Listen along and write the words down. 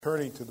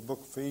Turning to the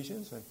book of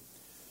Ephesians, and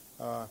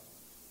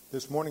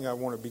this morning I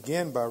want to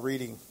begin by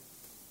reading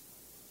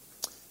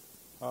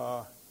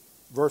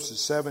verses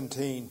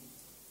 17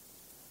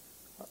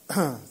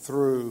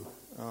 through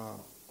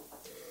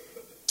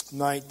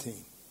 19.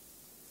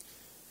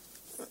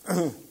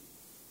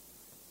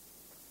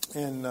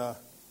 And,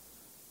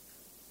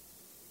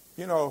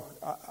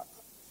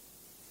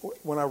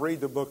 when I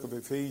read the book of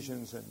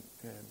Ephesians and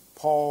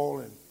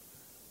Paul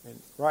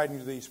and writing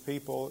to these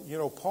people,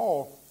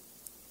 Paul,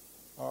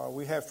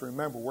 we have to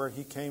remember where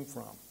he came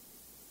from.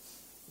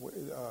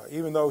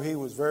 Even though he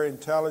was very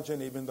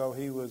intelligent, even though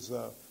he was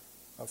a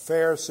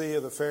Pharisee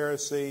of the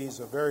Pharisees,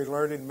 a very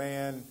learned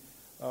man,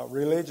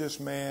 religious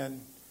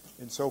man,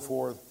 and so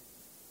forth,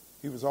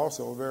 he was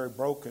also a very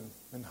broken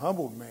and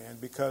humbled man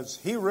because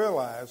he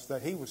realized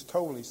that he was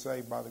totally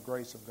saved by the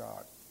grace of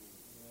God.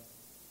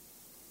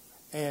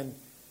 And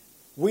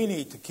we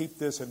need to keep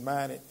this in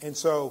mind. And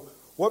so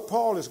what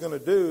Paul is going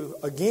to do,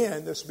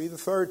 again, this will be the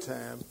third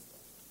time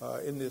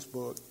in this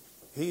book,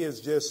 he is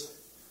just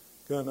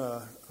going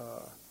to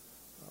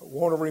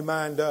want to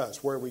remind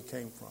us where we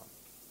came from.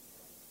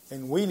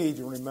 And we need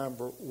to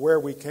remember where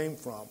we came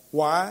from.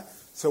 Why?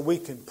 So we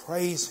can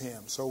praise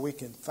Him, so we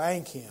can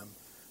thank Him,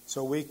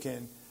 so we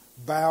can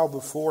bow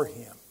before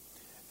Him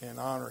and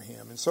honor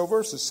Him. And so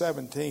verses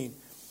 17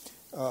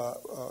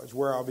 is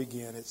where I'll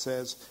begin. It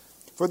says,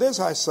 "For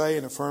this I say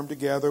and affirm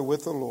together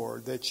with the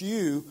Lord, that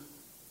you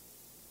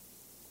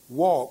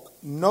walk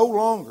no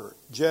longer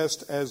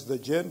just as the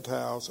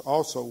Gentiles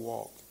also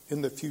walk,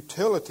 in the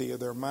futility of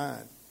their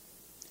mind,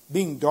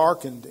 being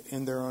darkened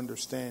in their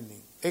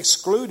understanding,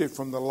 excluded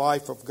from the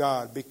life of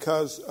God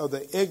because of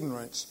the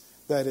ignorance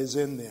that is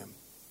in them,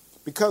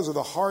 because of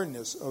the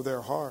hardness of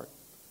their heart.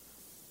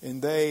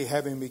 And they,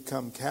 having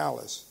become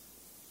callous,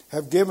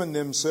 have given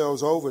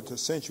themselves over to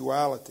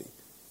sensuality,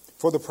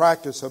 for the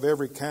practice of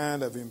every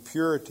kind of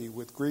impurity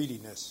with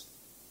greediness.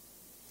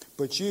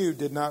 But you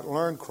did not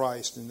learn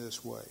Christ in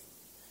this way,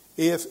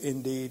 if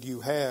indeed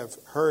you have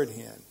heard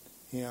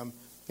him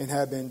and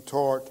have been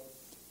taught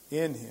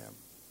in Him,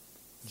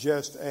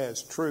 just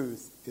as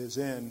truth is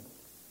in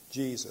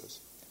Jesus."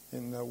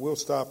 And we'll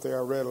stop there.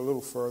 I read a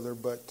little further,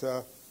 but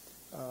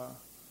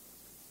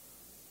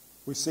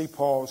we see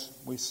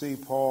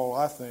Paul,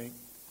 I think,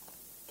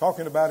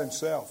 talking about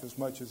himself as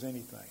much as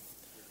anything,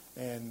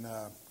 and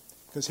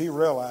because he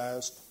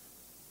realized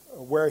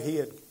where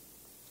he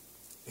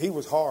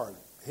was hard.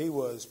 He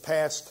was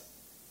past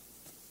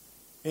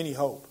any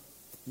hope,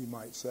 you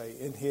might say,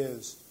 in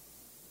his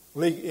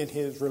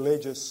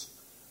religious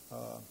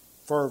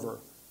fervor,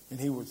 and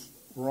he was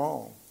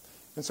wrong.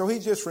 And so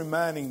he's just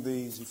reminding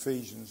these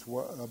Ephesians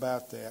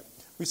about that.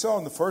 We saw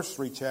in the first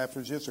three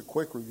chapters, just a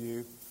quick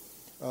review,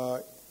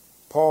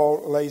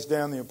 Paul lays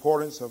down the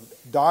importance of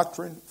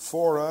doctrine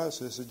for us.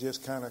 This is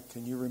just kind of,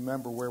 can you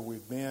remember where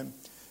we've been?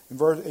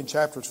 In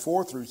chapters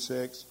 4 through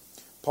 6,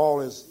 Paul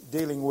is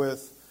dealing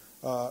with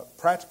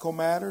practical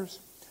matters.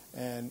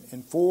 And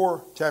in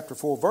chapter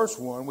 4, verse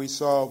 1, we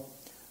saw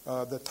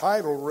the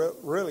title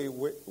really,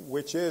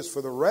 which is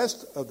for the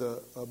rest of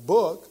the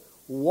book,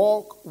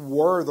 Walk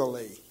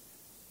Worthily.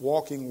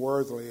 Walking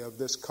worthily of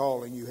this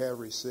calling you have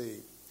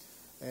received.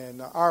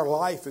 And our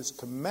life is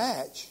to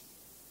match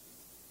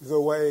the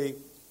way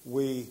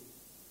we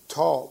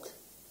talk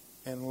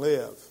and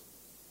live.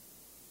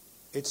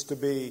 It's to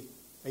be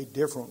a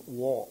different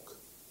walk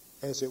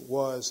as it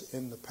was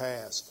in the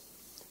past.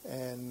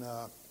 And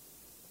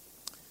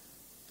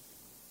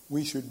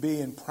we should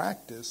be in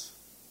practice.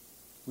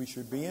 We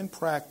should be in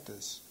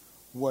practice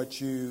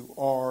what you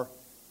are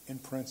in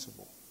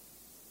principle.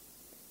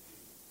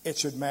 It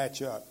should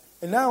match up.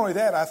 And not only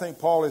that, I think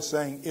Paul is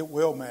saying it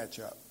will match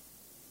up.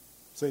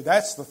 See,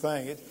 that's the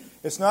thing.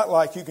 It's not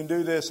like you can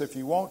do this if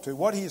you want to.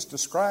 What he's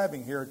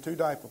describing here are two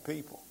types of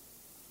people.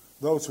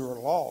 Those who are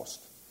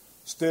lost,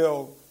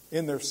 still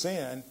in their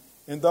sin,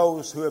 and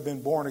those who have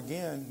been born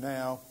again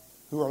now,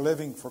 who are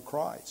living for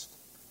Christ.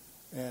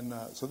 And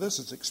so this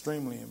is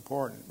extremely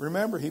important.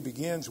 Remember, he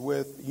begins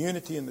with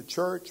unity in the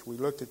church. We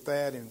looked at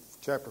that in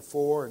chapter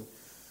 4. And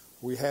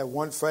we have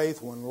one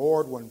faith, one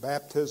Lord, one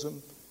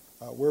baptism.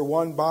 We're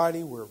one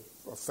body. We're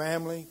a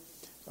family.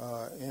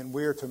 And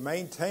we're to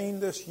maintain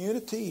this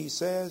unity, he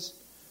says,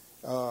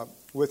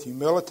 with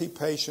humility,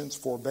 patience,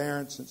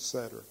 forbearance,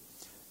 etc.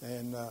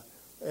 And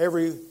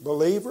every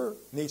believer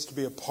needs to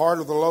be a part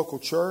of the local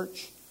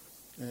church.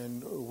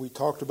 And we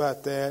talked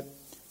about that.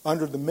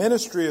 Under the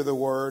ministry of the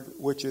Word,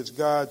 which is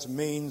God's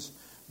means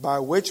by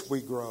which we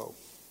grow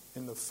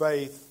in the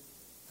faith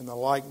and the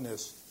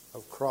likeness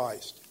of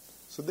Christ.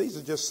 So these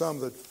are just some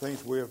of the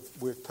things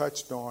we've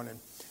touched on. And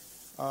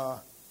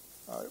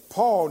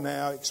Paul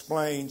now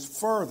explains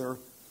further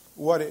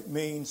what it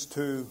means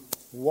to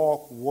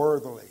walk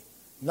worthily.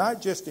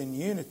 Not just in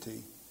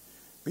unity,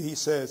 but he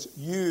says,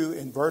 you,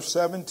 in verse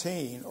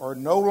 17, are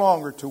no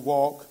longer to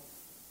walk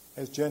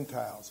as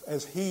Gentiles,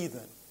 as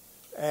heathen,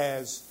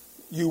 as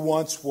you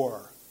once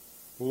were,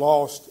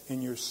 lost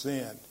in your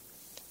sin.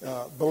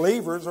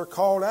 Believers are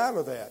called out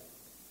of that.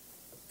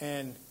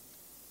 And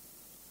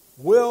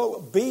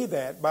will be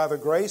that by the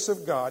grace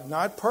of God,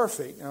 not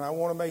perfect, and I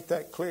want to make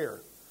that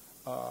clear.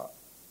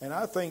 And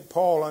I think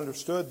Paul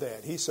understood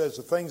that. He says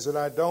the things that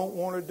I don't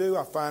want to do,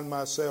 I find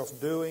myself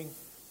doing,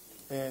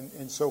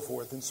 and so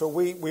forth. And so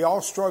we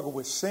all struggle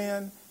with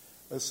sin,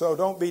 so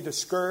don't be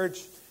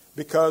discouraged,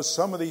 because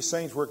some of these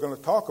things we're going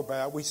to talk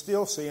about, we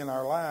still see in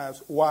our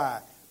lives. Why?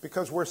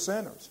 Because we're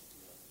sinners.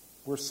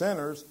 We're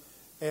sinners,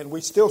 and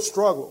we still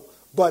struggle.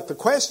 But the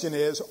question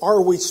is,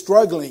 are we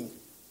struggling?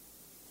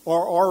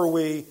 Or are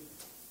we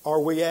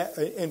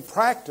in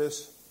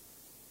practice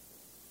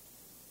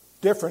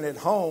different at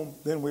home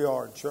than we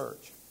are in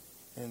church?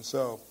 And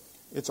so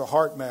it's a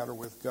heart matter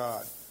with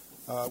God.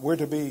 We're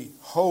to be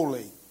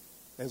holy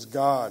as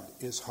God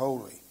is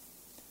holy.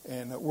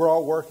 And we're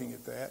all working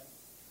at that.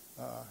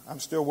 I'm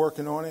still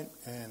working on it.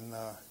 And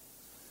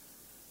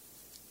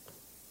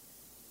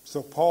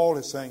so Paul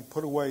is saying,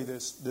 put away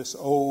this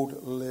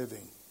old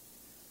living.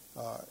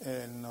 As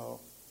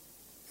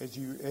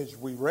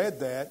we read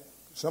that,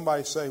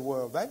 somebody say,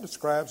 well, that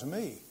describes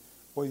me.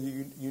 Well,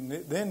 you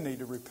then need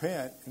to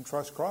repent and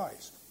trust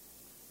Christ.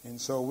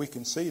 And so we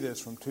can see this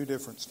from two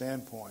different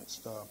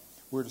standpoints.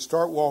 We're to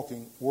start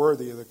walking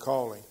worthy of the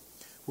calling.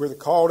 We're the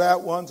called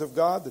out ones of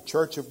God, the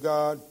church of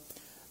God,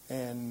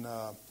 and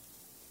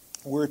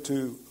we're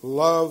to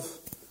love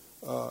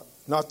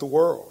not the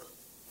world.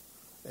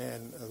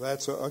 And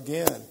that's,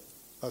 again,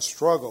 a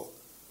struggle.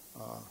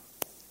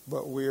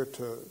 But we're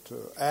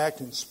to act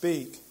and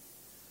speak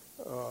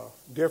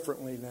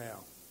differently now.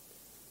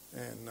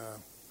 And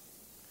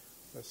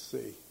let's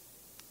see.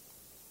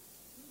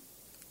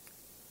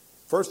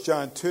 1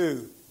 John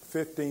 2,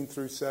 15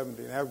 through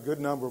 17. I have a good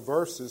number of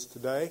verses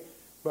today.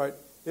 But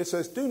it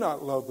says, do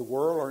not love the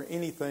world or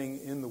anything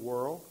in the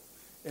world.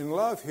 And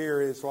love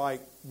here is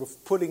like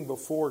putting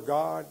before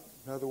God.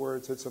 In other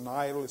words, it's an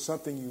idol. It's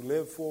something you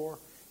live for.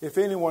 If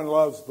anyone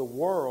loves the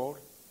world,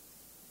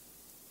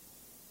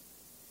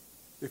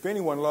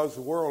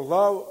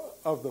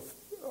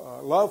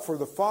 love for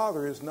the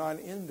Father is not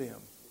in them.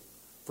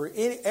 For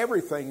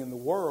everything in the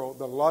world,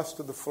 the lust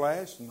of the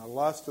flesh and the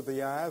lust of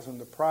the eyes and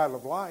the pride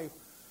of life,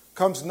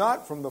 comes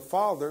not from the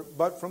Father,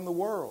 but from the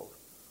world.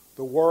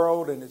 The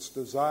world and its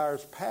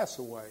desires pass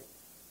away,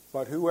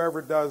 but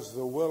whoever does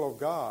the will of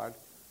God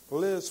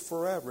lives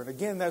forever. And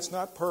again, that's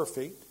not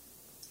perfect.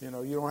 You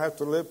don't have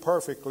to live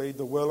perfectly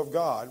the will of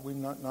God.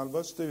 None of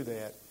us do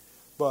that.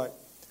 But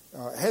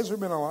has there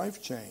been a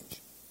life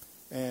change?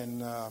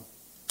 And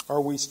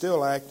are we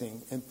still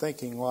acting and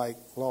thinking like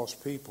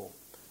lost people?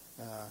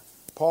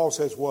 Paul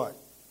says what?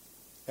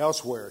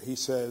 Elsewhere, he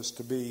says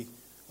to be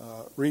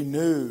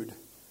renewed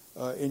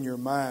in your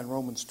mind,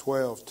 Romans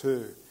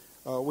 12:2.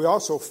 We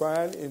also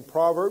find in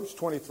Proverbs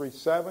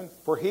 23:7,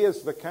 for he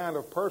is the kind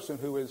of person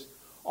who is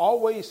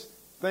always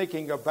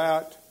thinking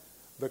about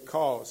the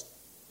cost.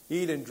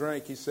 Eat and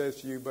drink, he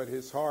says to you, but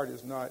his heart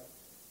is not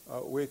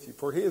with you.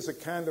 For he is the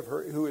kind of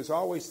who is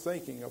always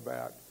thinking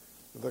about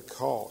the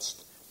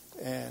cost.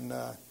 And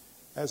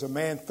as a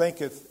man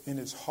thinketh in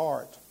his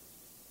heart,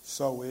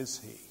 so is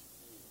he.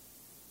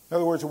 In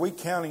other words, are we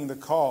counting the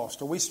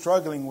cost? Are we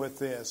struggling with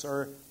this?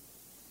 Or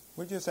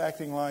we're just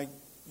acting like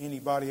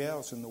anybody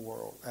else in the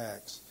world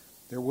acts?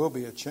 There will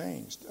be a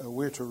change.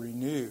 We're to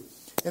renew.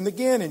 And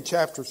again in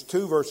chapters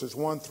 2, verses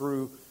 1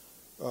 through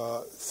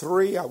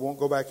 3, I won't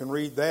go back and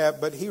read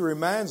that, but he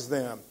reminds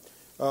them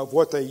of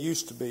what they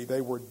used to be. They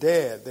were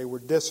dead. They were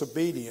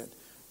disobedient.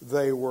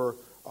 They were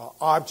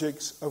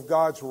objects of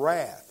God's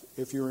wrath.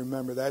 If you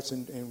remember, that's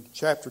in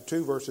chapter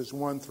 2, verses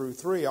 1 through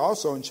 3.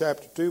 Also in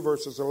chapter 2,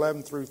 verses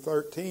 11 through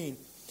 13,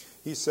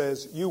 he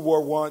says, you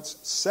were once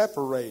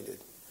separated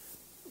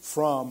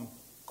from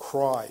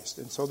Christ.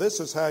 And so this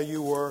is how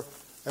you were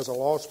as a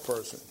lost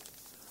person.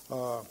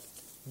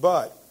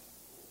 But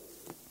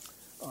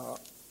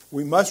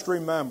we must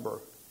remember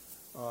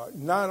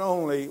not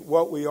only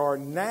what we are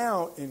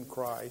now in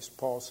Christ,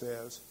 Paul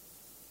says,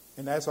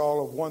 and that's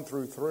all of 1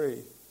 through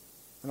 3,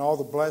 and all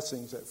the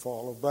blessings that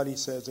follow, but he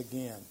says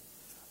again,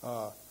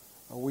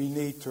 we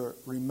need to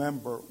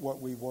remember what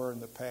we were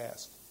in the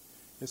past.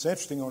 It's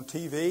interesting on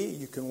TV,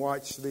 you can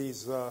watch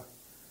these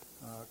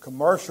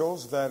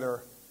commercials that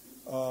are,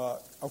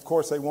 of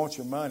course, they want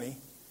your money.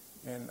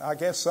 And I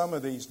guess some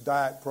of these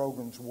diet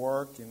programs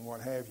work and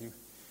what have you.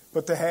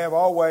 But they have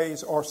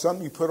always, or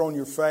something you put on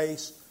your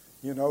face,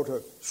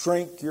 to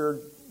shrink your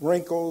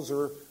wrinkles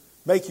or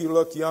make you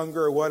look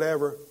younger or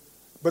whatever.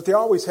 But they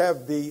always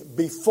have the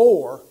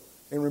before,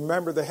 and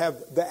remember they have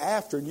the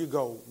after, and you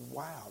go,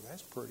 wow,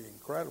 that's pretty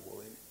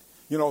incredible,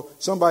 isn't it?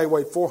 Somebody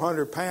weighed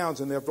 400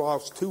 pounds and they've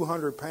lost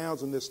 200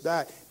 pounds in this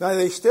diet. Now,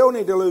 they still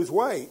need to lose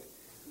weight,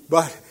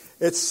 but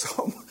it's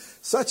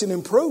such an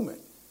improvement.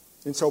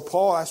 And so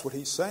Paul, that's what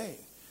he's saying.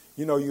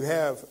 You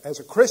have, as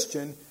a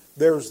Christian,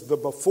 there's the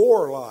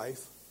before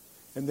life,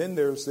 and then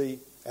there's the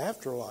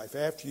afterlife,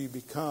 after you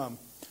become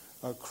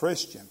a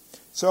Christian.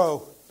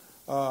 So,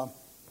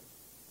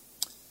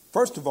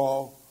 first of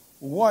all,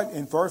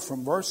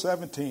 from verse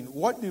 17,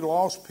 what do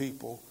lost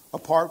people,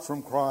 apart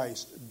from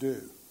Christ,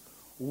 do?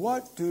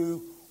 What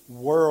do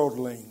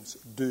worldlings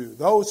do?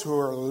 Those who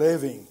are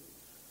living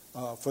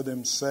for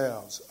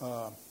themselves.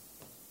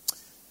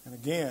 And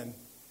again,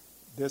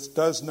 this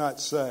does not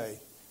say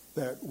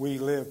that we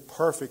live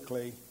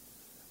perfectly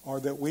or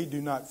that we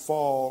do not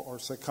fall or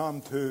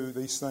succumb to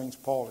these things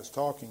Paul is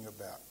talking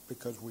about,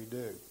 because we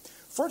do.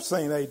 First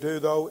thing they do,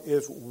 though,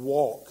 is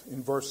walk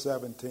in verse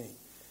 17.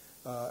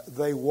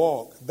 They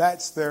walk.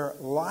 That's their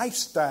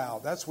lifestyle.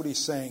 That's what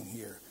he's saying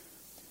here.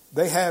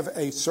 They have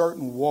a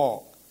certain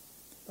walk.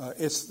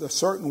 It's the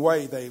certain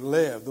way they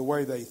live, the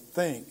way they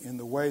think, and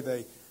the way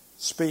they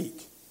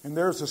speak. And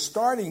there's a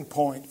starting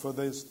point for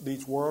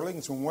these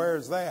worldlings, and where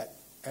is that?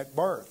 At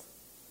birth.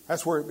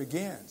 That's where it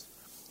begins.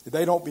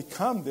 They don't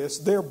become this.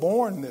 They're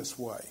born this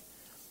way.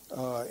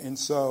 And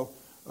so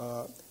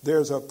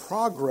there's a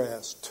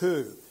progress,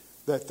 too,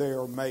 that they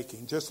are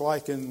making. Just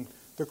like in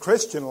the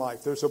Christian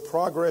life, there's a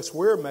progress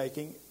we're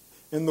making.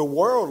 In the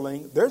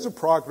worldling, there's a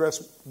progress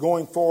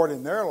going forward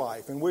in their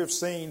life. And we've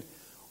seen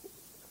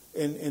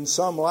in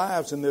some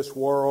lives in this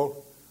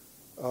world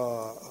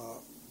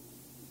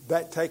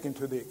that taken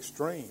to the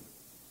extreme,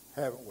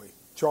 haven't we?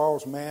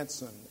 Charles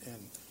Manson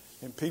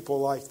and people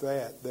like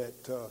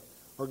that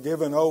are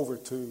given over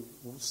to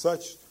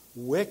such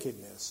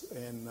wickedness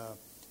and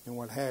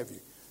what have you.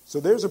 So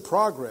there's a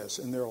progress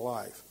in their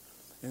life.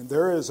 And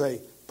there is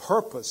a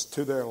purpose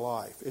to their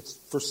life. It's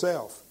for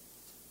self.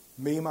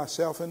 Me,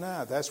 myself, and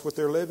I. That's what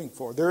they're living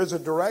for. There is a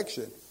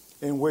direction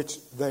in which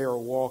they are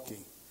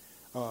walking.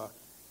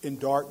 In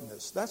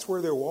darkness. That's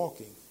where they're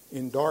walking.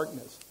 In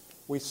darkness.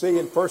 We see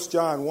in 1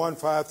 John 1,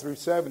 5 through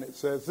 7, it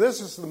says,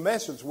 "This is the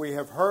message we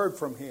have heard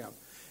from him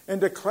and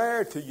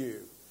declare to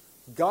you.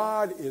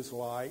 God is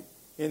light.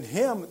 In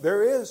him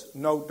there is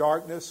no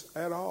darkness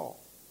at all.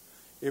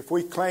 If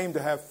we claim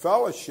to have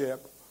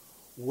fellowship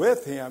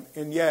with him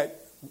and yet,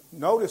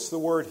 notice the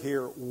word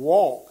here,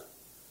 walk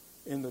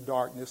in the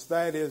darkness.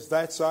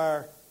 That's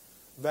our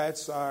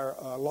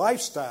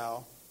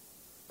lifestyle.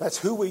 That's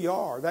who we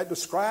are. That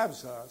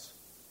describes us.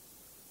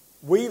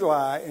 We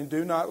lie and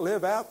do not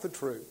live out the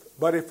truth.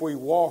 But if we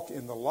walk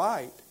in the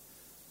light,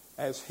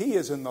 as he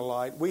is in the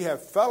light, we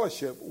have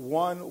fellowship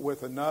one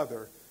with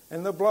another.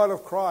 And the blood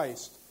of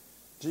Christ,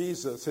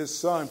 Jesus, his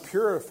Son,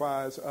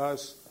 purifies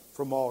us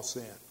from all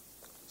sin."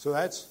 So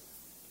that's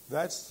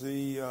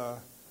the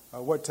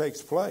what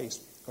takes place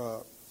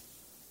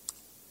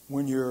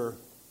when you're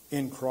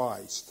in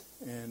Christ.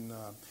 And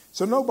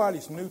so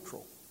nobody's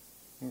neutral.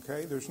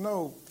 Okay, there's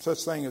no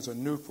such thing as a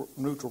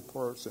neutral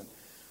person.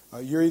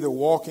 You're either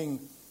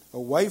walking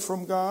away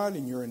from God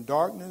and you're in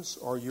darkness,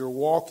 or you're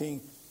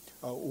walking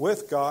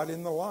with God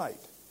in the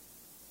light.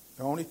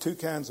 There are only two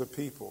kinds of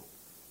people.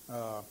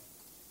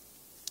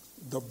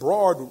 The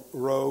broad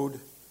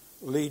road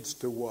leads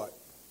to what?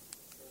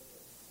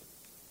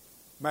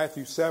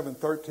 Matthew 7,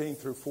 13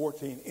 through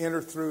 14.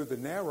 "Enter through the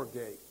narrow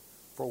gate,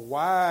 for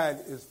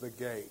wide is the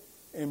gate,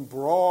 and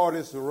broad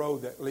is the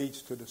road that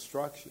leads to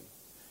destruction.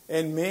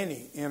 And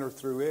many enter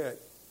through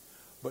it.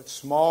 But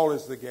small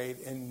is the gate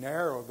and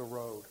narrow the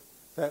road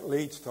that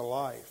leads to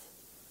life,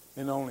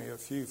 and only a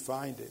few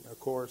find it." Of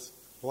course,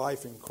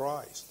 life in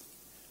Christ.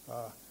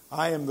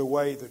 "I am the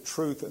way, the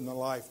truth, and the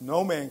life.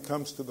 No man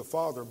comes to the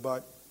Father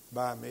but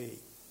by me."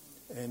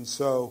 And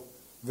so,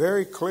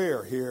 very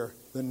clear here,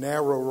 the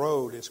narrow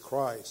road is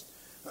Christ.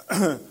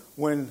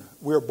 When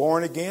we're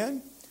born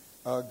again,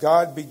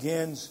 God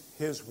begins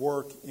his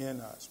work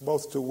in us,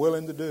 both to will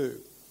and to do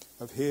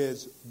of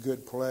his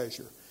good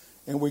pleasure.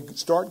 And we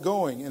start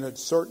going in a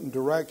certain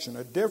direction,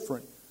 a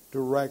different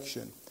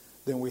direction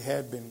than we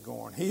had been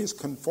going. He is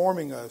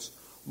conforming us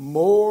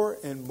more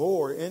and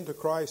more into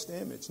Christ's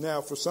image.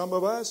 Now, for some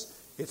of us,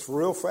 it's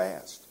real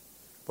fast.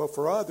 But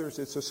for others,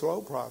 it's a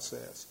slow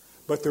process.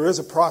 But there is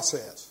a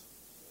process.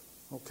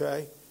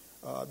 Okay?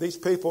 These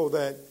people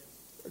that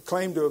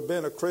claim to have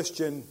been a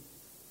Christian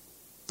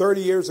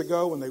 30 years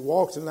ago when they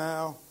walked an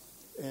aisle,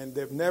 and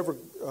they've never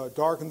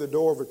darkened the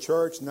door of a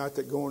church, not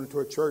that going into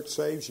a church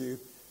saves you,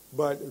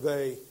 but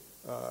they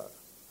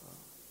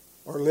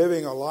are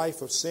living a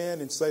life of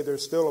sin and say they're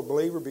still a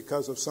believer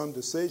because of some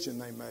decision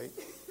they make.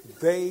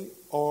 They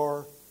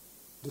are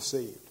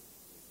deceived.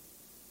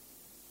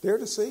 They're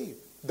deceived.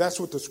 That's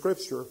what the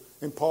Scripture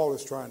and Paul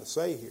is trying to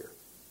say here.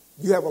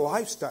 You have a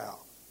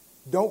lifestyle.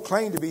 Don't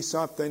claim to be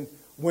something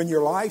when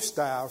your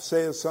lifestyle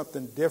says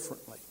something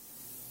differently.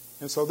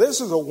 And so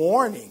this is a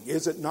warning,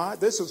 is it not?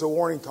 This is a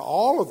warning to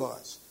all of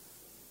us.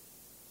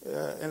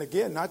 And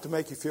again, not to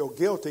make you feel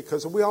guilty,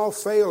 because we all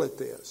fail at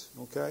this,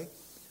 okay?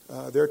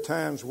 There are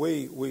times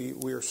we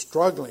are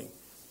struggling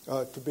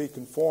to be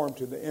conformed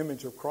to the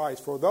image of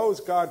Christ. For those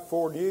God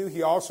foreknew,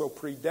 he also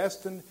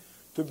predestined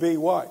to be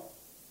what?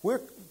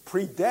 We're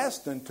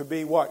predestined to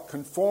be what?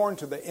 Conformed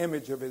to the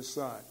image of his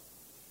Son,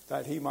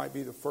 that he might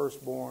be the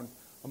firstborn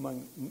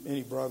among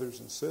many brothers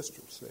and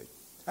sisters. See,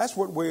 that's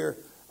what we're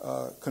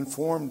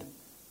conformed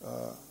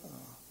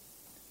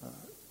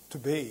to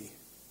be,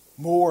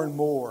 more and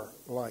more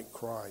like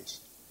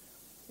Christ.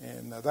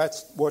 And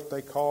that's what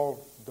they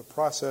call the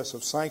process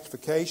of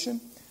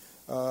sanctification.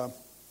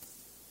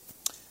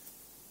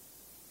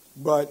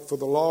 But for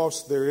the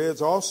lost, there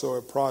is also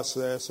a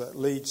process that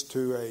leads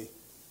to a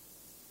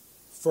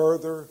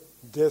further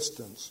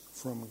distance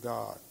from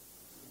God.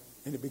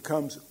 And it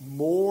becomes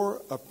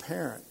more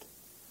apparent,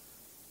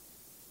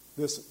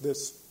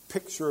 this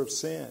picture of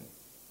sin,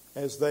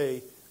 as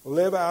they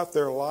live out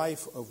their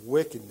life of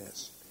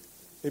wickedness.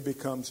 It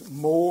becomes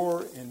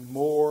more and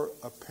more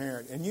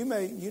apparent. And you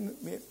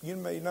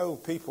may know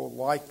people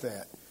like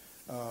that.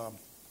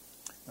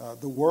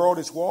 The world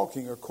is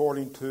walking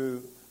according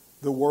to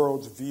the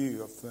world's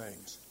view of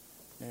things.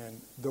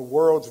 And the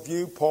world's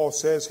view, Paul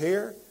says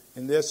here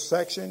in this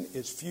section,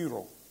 is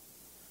futile.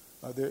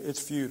 It's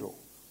futile.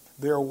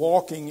 They're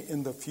walking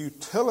in the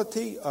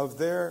futility of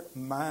their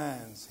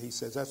minds, he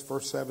says. That's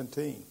verse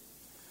 17.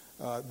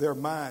 Their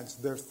minds,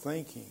 their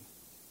thinking.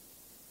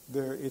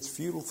 It's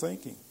futile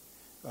thinking.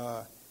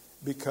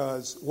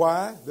 Because,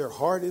 why? Their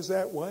heart is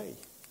that way.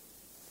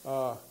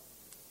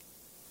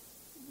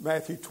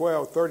 Matthew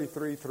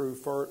 12:33 through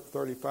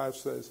 35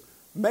 says,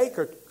 make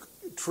a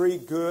tree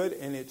good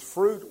and its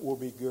fruit will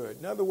be good.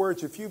 In other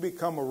words, if you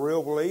become a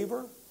real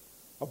believer,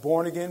 a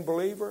born-again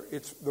believer,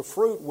 the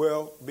fruit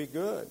will be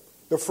good.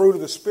 The fruit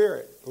of the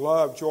Spirit,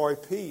 love, joy,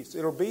 peace,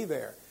 it'll be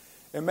there.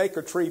 And make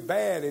a tree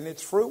bad and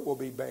its fruit will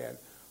be bad.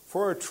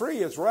 For a tree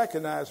is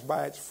recognized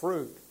by its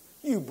fruit.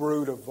 You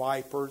brood of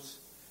vipers,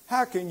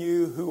 how can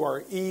you who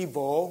are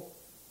evil,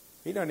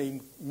 he doesn't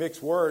even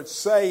mix words,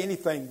 say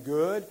anything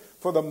good?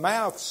 For the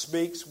mouth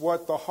speaks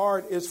what the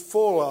heart is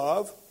full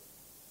of.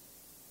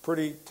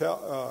 Pretty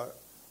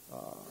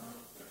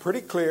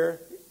clear.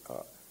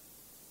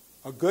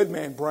 A good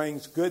man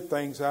brings good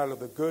things out of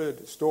the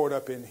good stored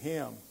up in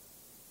him.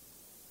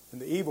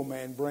 And the evil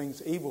man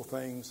brings evil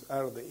things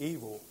out of the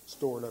evil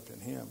stored up in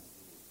him.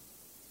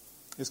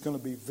 It's going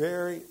to be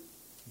very,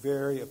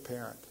 very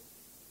apparent.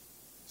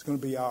 It's going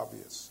to be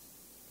obvious.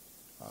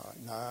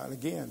 Now, and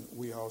again,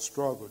 we all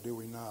struggle, do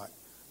we not?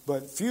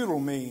 But futile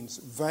means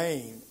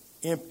vain,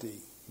 empty,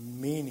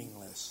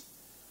 meaningless.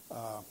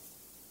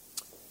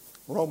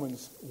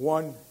 Romans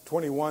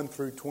 1:21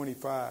 through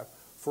 25.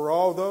 For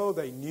although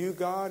they knew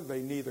God,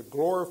 they neither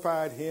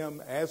glorified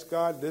Him as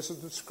God. This is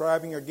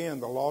describing again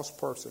the lost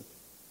person.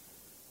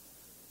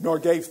 Nor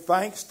gave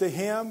thanks to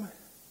Him.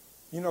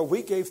 You know,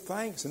 we gave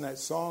thanks in that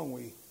song.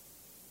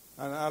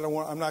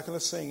 I'm not going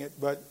to sing it,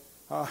 but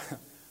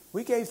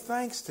we gave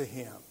thanks to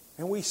Him.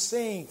 And we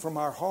sing from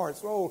our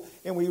hearts. Oh,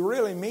 and we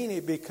really mean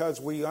it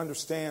because we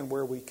understand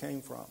where we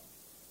came from.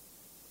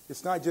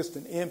 It's not just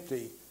an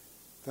empty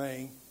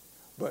thing,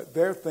 but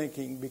their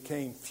thinking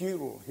became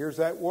futile. Here's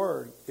that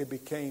word. It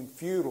became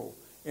futile.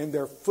 And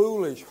their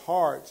foolish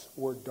hearts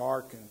were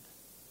darkened.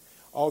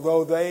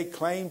 Although they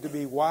claimed to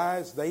be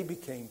wise, they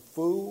became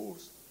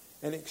fools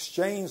and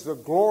exchanged the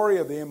glory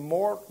of the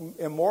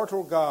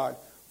immortal God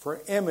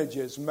for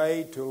images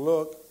made to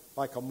look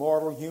like a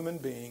mortal human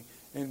being,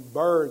 and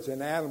birds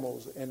and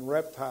animals and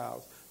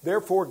reptiles.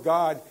 Therefore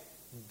God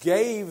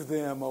gave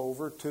them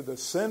over to the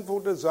sinful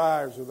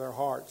desires of their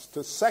hearts,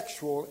 to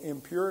sexual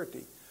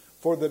impurity,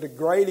 for the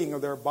degrading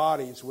of their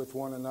bodies with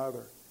one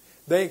another.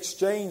 They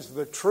exchanged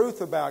the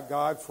truth about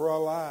God for a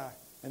lie,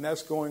 and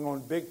that's going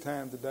on big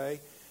time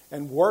today,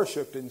 and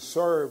worshipped and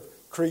served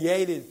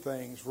created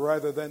things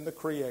rather than the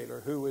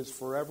Creator, who is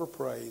forever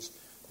praised.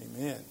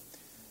 Amen.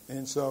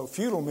 And so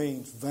futile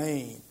means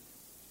vain,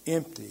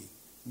 empty,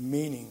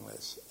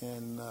 meaningless.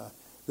 And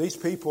these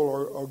people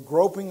are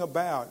groping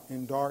about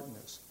in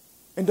darkness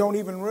and don't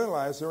even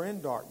realize they're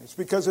in darkness.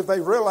 Because if they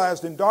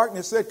realized in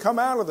darkness, they'd come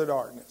out of the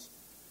darkness.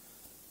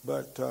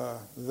 But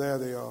there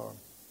they are.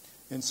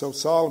 And so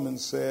Solomon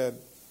said,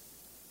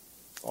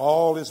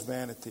 all is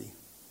vanity.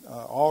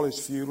 All is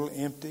futile,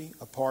 empty,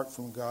 apart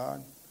from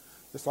God.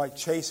 It's like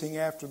chasing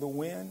after the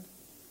wind.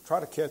 Try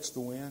to catch the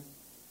wind.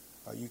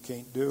 You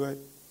can't do it.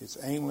 It's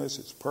aimless,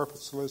 it's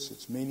purposeless,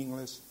 it's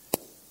meaningless.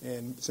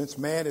 And since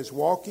man is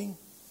walking,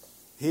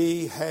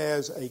 he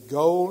has a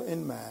goal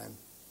in mind.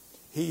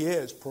 He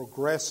is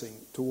progressing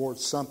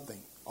towards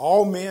something.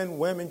 All men,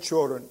 women,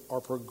 children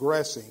are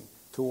progressing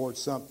towards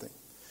something.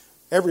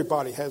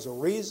 Everybody has a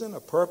reason,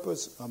 a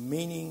purpose, a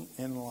meaning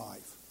in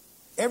life.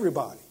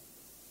 Everybody.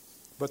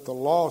 But the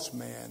lost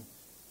man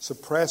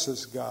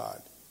suppresses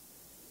God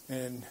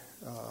and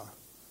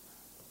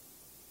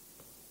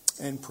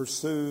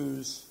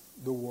pursues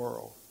the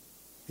world.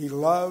 He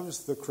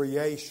loves the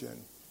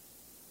creation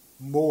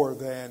more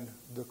than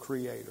the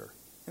Creator.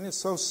 And it's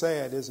so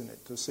sad, isn't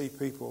it, to see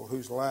people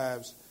whose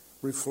lives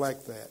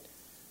reflect that.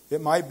 It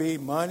might be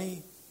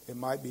money, it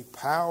might be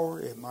power,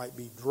 it might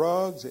be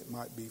drugs, it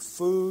might be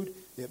food,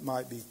 it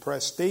might be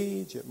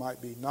prestige, it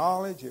might be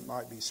knowledge, it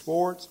might be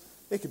sports.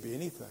 It could be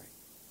anything.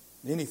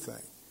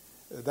 Anything.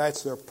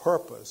 That's their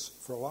purpose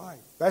for life.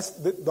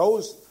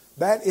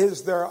 That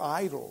is their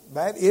idol.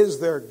 That is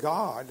their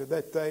God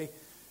that they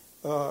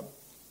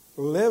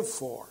live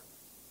for.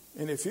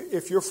 And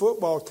if your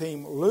football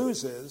team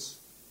loses,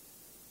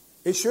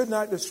 it should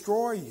not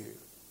destroy you.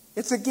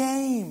 It's a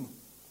game.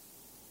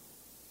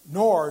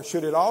 Nor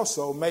should it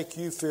also make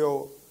you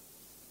feel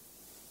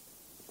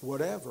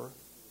whatever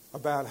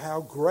about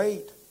how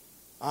great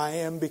I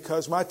am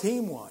because my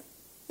team won.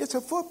 It's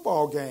a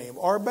football game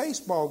or a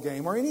baseball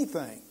game or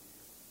anything.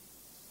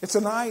 It's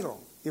an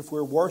idol. if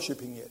we're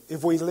worshiping it,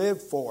 if we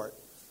live for it,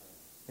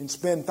 and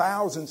spend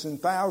thousands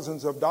and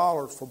thousands of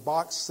dollars for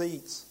box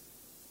seats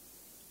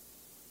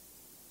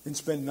and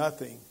spend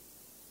nothing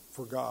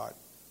for God.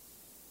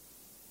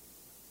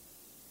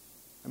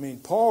 I mean,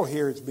 Paul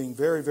here is being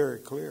very, very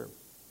clear.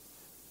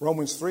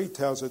 Romans 3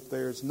 tells us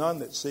there is none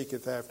that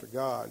seeketh after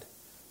God,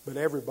 but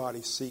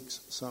everybody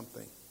seeks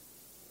something.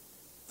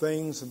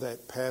 Things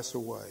that pass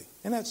away.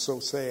 And that's so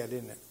sad,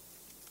 isn't it?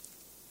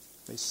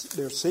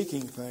 They're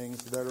seeking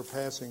things that are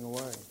passing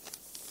away.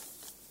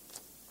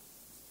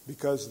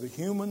 Because the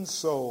human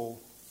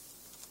soul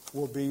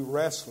will be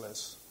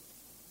restless,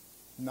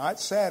 not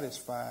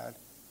satisfied,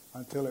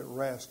 until it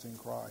rests in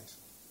Christ.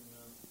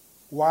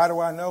 Why do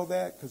I know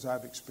that? Because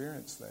I've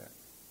experienced that.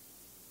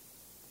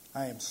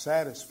 I am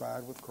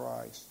satisfied with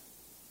Christ.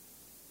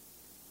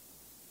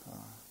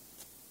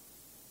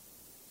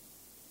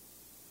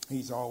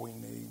 He's all we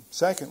need.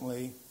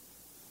 Secondly,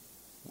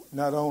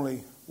 not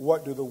only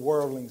what do the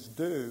worldlings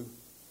do,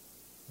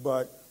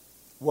 but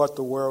what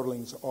the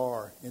worldlings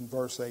are in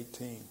verse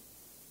 18.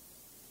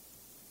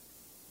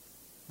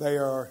 They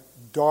are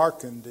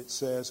darkened, it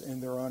says, in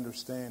their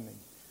understanding.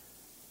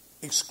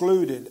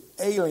 Excluded,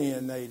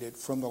 alienated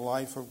from the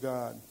life of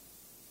God.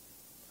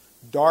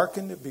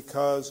 Darkened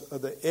because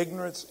of the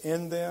ignorance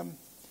in them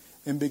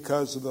and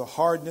because of the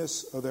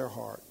hardness of their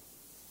heart.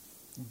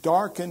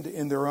 Darkened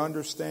in their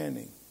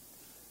understanding.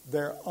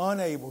 They're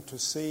unable to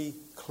see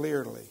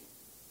clearly,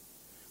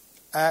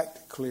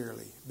 act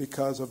clearly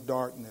because of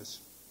darkness.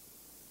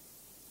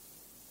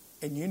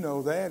 And you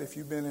know that if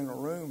you've been in a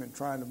room and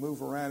trying to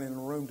move around in a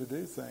room to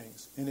do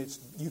things, and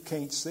you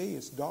can't see,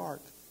 it's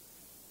dark.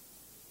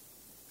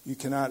 You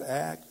cannot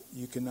act,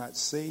 you cannot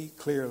see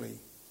clearly.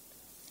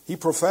 He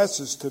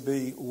professes to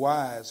be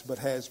wise, but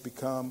has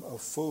become a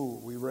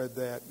fool. We read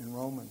that in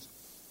Romans.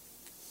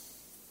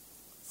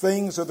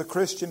 Things of the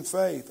Christian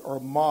faith are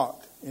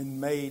mocked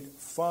and made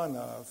fun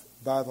of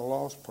by the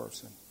lost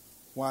person.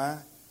 Why?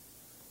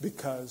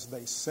 Because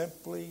they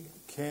simply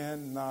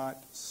cannot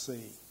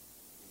see.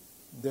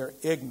 They're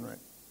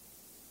ignorant.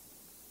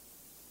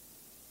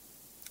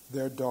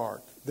 They're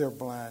dark. They're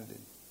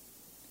blinded.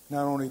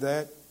 Not only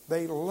that,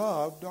 they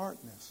love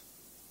darkness.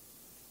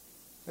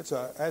 That's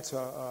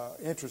a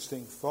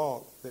interesting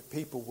thought that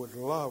people would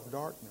love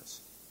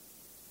darkness.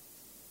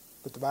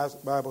 But the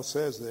Bible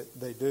says that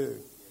they do.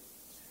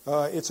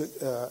 It's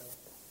a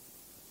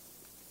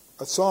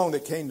song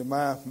that came to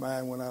my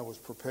mind when I was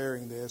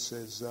preparing this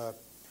is a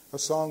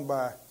song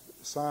by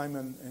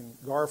Simon and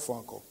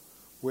Garfunkel,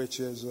 which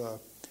is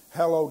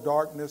Hello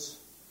Darkness,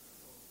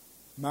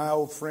 my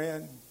old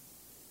friend.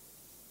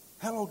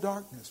 Hello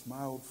darkness,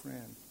 my old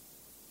friend.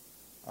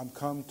 I'm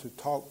come to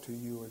talk to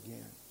you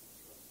again.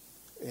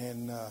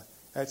 And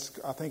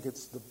I think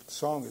it's the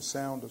song is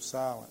Sound of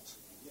Silence.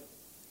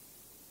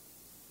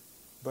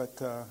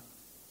 But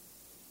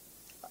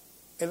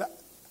and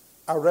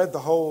I read the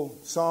whole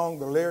song,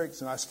 the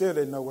lyrics, and I still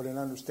didn't know what I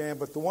understand.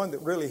 But the one that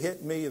really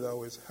hit me,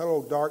 though, is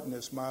Hello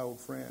Darkness, my old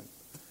friend.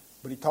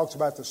 But he talks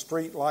about the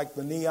street like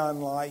the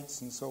neon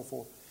lights and so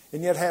forth.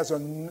 And yet has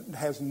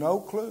no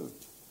clue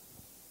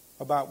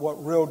about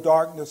what real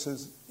darkness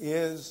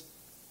is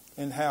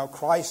and how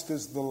Christ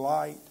is the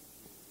light.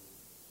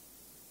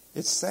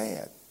 It's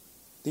sad.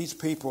 These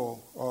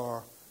people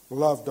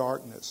love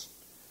darkness.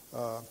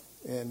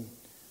 And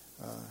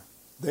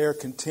they're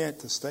content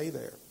to stay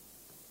there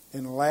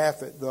and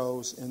laugh at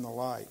those in the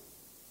light.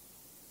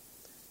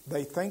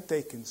 They think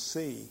they can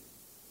see,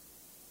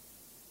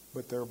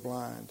 but they're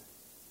blind.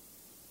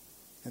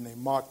 And they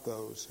mock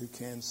those who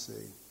can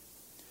see.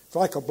 It's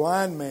like a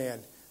blind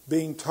man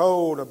being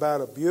told about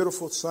a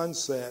beautiful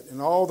sunset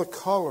and all the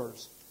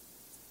colors,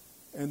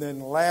 and then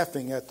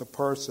laughing at the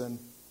person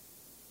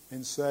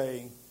and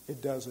saying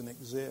it doesn't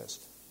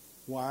exist.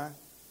 Why?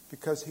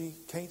 Because he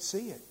can't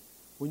see it.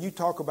 When you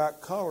talk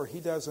about color,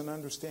 he doesn't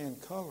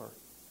understand color.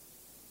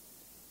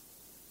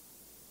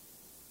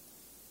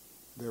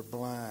 They're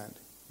blind.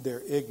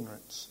 Their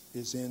ignorance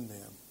is in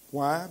them.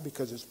 Why?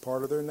 Because it's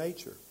part of their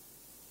nature.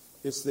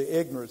 It's the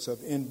ignorance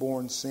of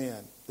inborn sin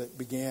that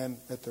began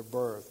at their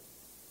birth.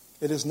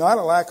 It is not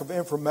a lack of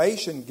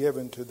information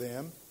given to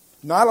them,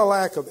 not a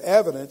lack of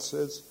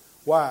evidences.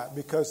 Why?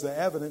 Because the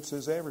evidence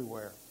is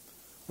everywhere.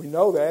 We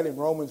know that in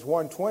Romans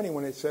 1:20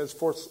 when it says,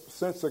 "For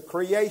since the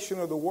creation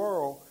of the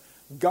world,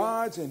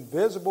 God's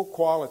invisible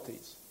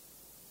qualities,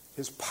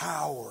 His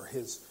power,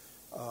 His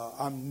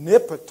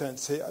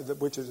omnipotence,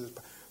 which is His,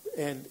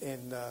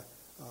 and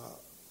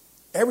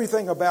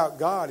everything about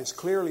God is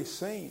clearly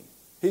seen.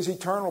 His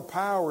eternal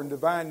power and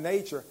divine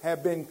nature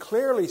have been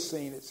clearly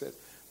seen," it says,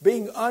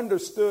 being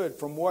understood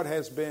from what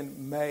has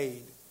been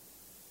made,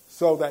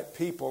 so that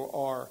people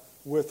are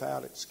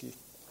without excuse.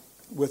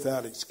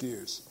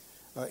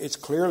 It's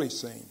clearly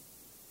seen.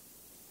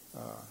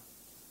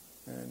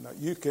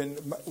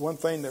 One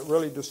thing that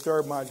really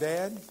disturbed my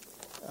dad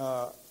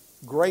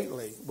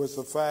greatly was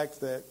the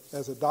fact that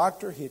as a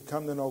doctor, he had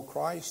come to know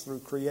Christ through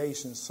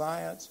creation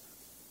science.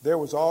 There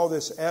was all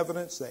this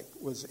evidence that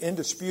was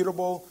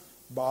indisputable,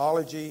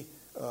 biology,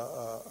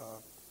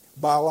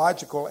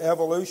 biological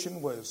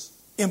evolution was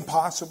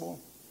impossible.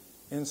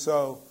 And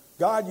so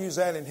God used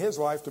that in his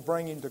life to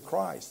bring him to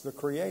Christ, the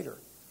Creator.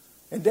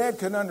 And Dad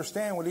couldn't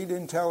understand when he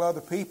didn't tell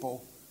other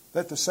people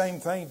that the same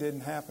thing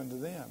didn't happen to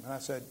them. And I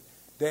said,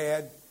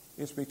 Dad,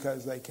 it's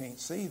because they can't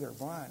see, they're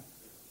blind.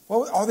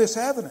 Well, all this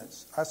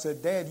evidence. I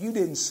said, Dad, you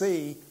didn't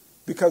see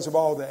because of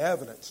all the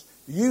evidence.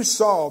 You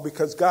saw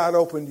because God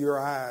opened your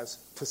eyes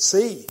to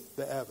see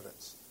the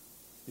evidence.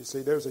 You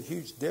see, there's a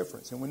huge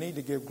difference, and we need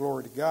to give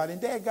glory to God. And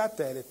Dad got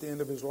that at the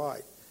end of his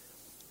life.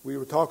 We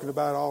were talking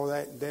about all of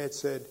that, and Dad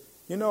said,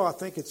 you know, I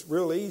think it's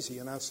real easy.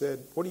 And I said,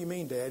 what do you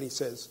mean, Dad? He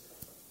says,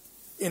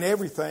 in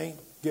everything,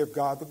 give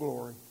God the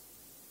glory.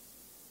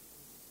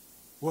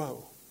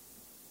 Whoa.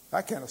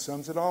 That kind of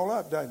sums it all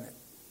up, doesn't it?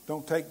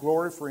 Don't take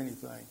glory for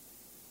anything.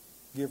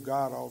 Give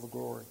God all the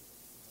glory.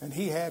 And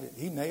he had it.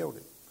 He nailed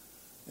it.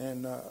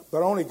 And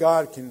but only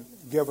God can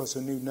give us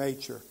a new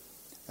nature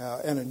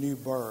and a new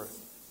birth.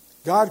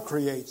 God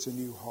creates a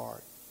new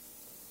heart.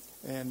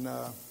 And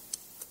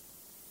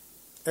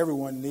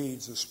everyone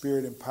needs the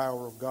Spirit and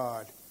power of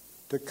God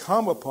to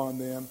come upon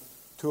them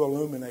to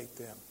illuminate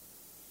them.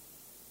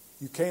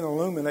 You can't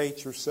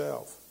illuminate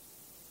yourself.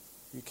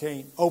 You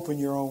can't open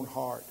your own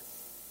heart.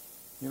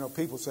 You know,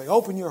 people say,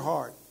 open your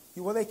heart.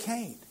 Well, they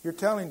can't. You're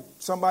telling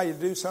somebody to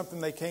do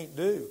something they can't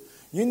do.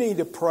 You need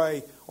to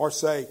pray or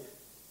say,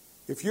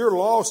 if you're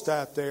lost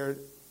out there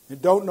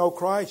and don't know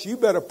Christ, you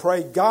better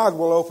pray God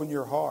will open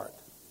your heart.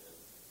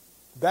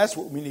 That's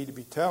what we need to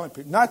be telling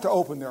people. Not to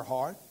open their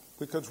heart,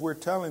 because we're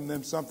telling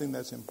them something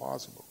that's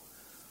impossible.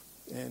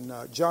 And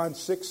John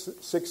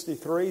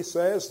 6:63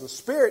 says, the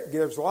Spirit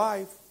gives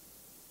life.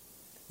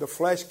 The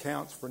flesh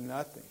counts for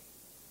nothing.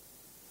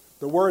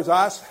 The words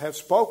I have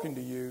spoken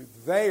to you,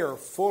 they are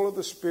full of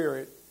the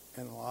Spirit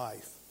and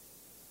life.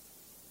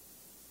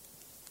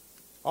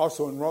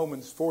 Also in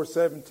Romans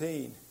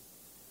 4:17,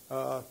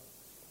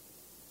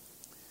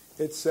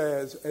 it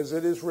says, as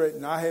it is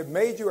written, I have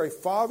made you a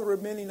father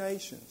of many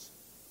nations.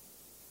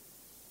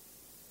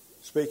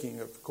 Speaking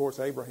of course,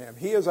 Abraham.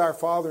 He is our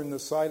father in the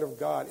sight of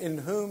God, in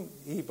whom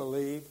he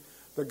believed,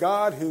 the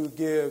God who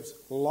gives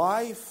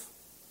life.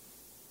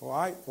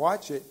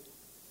 Watch it.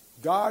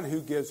 God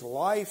who gives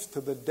life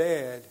to the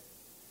dead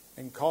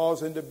and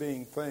calls into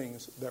being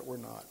things that were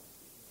not.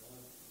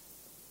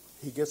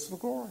 He gets the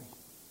glory.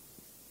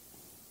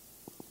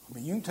 I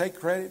mean, you can take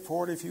credit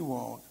for it if you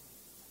want.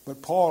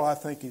 But Paul, I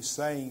think, is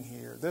saying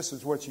here, this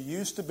is what you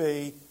used to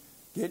be.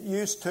 Get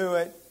used to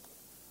it.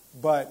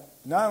 But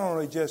not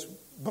only just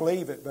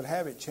believe it, but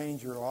have it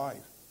change your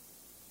life,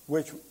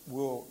 which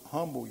will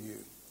humble you.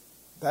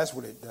 That's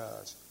what it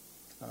does.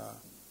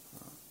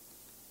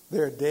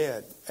 They're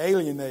dead,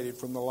 alienated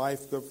from the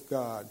life of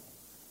God.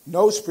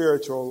 No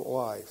spiritual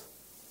life.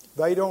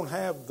 They don't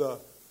have the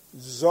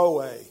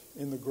zoe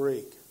in the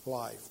Greek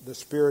life, the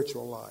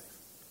spiritual life.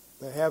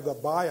 They have the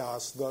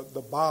bios,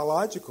 the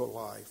biological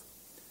life,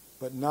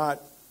 but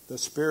not the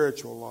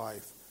spiritual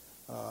life.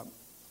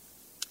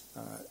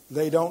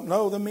 They don't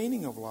know the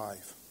meaning of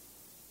life.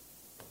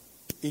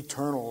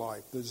 Eternal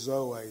life, the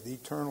zoe, the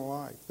eternal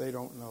life. They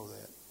don't know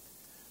that.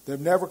 They've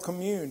never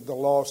communed, the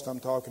lost I'm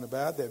talking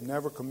about. They've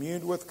never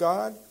communed with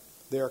God.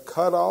 They're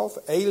cut off,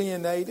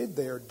 alienated.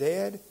 They're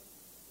dead.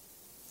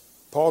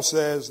 Paul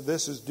says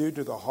this is due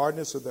to the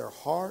hardness of their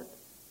heart.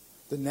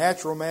 The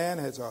natural man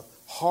has a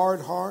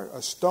hard heart,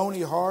 a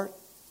stony heart,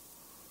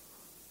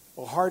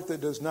 a heart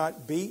that does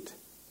not beat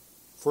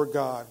for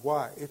God.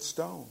 Why? It's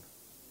stone.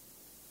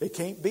 It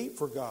can't beat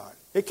for God.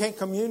 It can't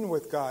commune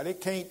with God. It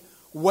can't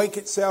wake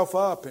itself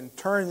up and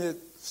turn the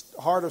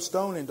heart of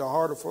stone into a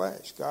heart of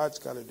flesh. God's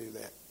got to do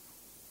that.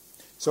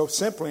 So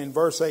simply in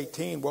verse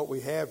 18, what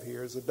we have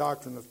here is the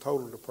doctrine of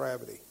total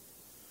depravity.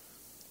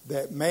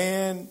 That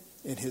man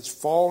in his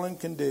fallen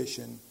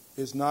condition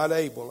is not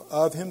able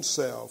of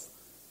himself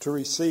to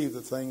receive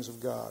the things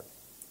of God.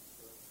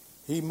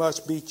 He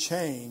must be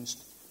changed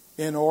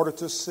in order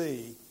to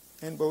see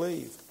and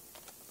believe.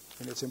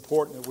 And it's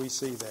important that we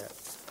see that.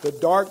 The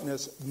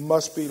darkness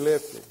must be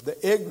lifted. The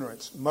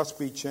ignorance must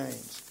be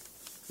changed.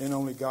 And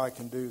only God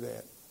can do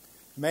that.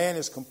 Man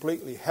is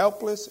completely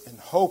helpless and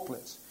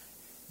hopeless.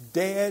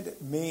 Dead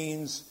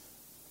means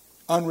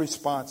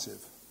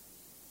unresponsive.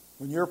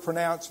 When you're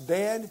pronounced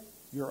dead,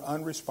 you're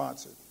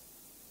unresponsive.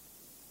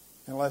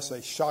 Unless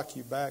they shock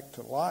you back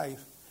to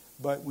life.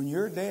 But when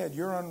you're dead,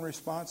 you're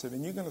unresponsive.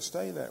 And you're going to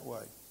stay that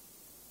way.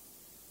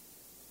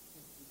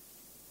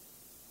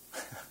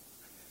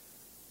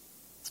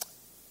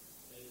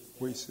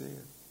 We see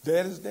it.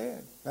 Dead is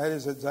dead. That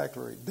is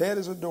exactly right. Dead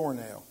as a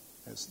doornail,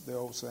 as the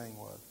old saying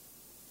was.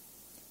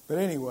 But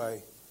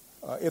anyway,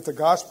 if the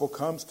gospel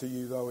comes to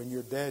you, though, in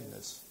your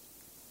deadness,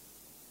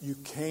 you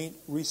can't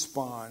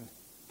respond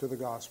to the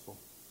gospel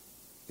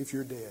if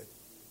you're dead.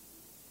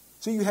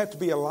 So you have to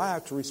be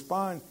alive to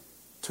respond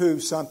to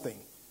something.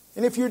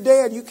 And if you're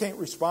dead, you can't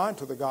respond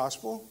to the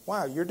gospel.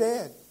 Wow, you're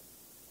dead.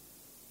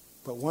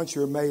 But once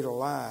you're made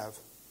alive,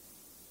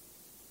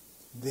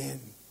 then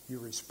you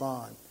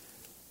respond.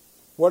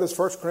 What is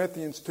 1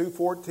 Corinthians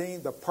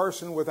 2:14? The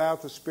person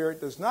without the Spirit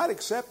does not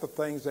accept the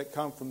things that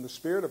come from the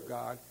Spirit of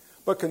God,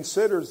 but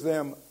considers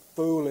them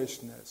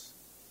foolishness.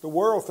 The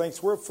world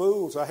thinks we're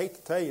fools. I hate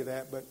to tell you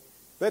that, but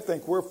they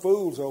think we're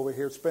fools over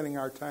here spending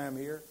our time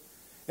here,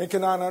 and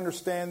cannot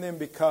understand them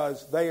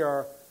because they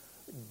are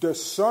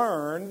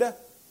discerned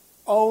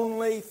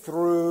only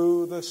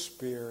through the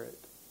Spirit.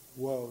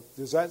 Whoa,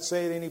 does that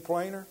say it any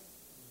plainer?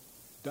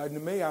 Doesn't to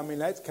me. I mean,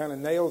 that kind of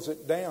nails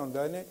it down,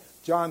 doesn't it?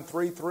 John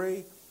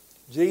 3:3,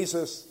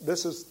 Jesus,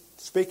 this is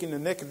speaking to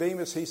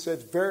Nicodemus, he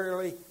said,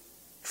 "Verily,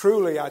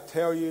 truly, I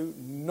tell you,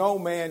 no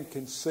man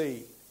can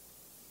see,"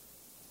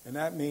 and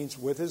that means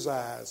with his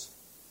eyes,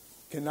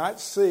 cannot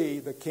see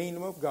the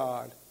kingdom of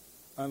God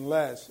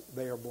unless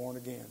they are born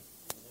again.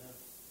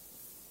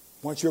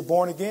 Once you're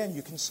born again,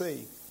 you can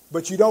see.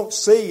 But you don't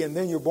see and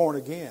then you're born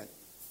again.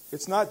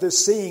 It's not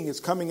this seeing is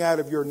coming out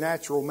of your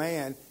natural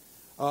man.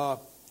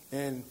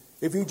 And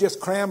if you just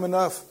cram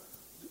enough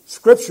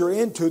Scripture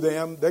into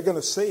them, they're going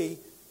to see.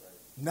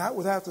 Not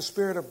without the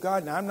Spirit of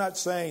God. Now, I'm not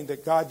saying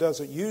that God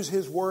doesn't use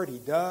His Word. He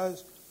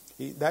does.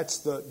 That's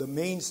the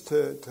means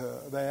to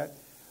that.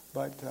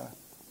 But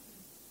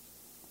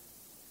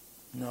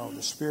no,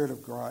 the Spirit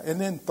of God.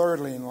 And then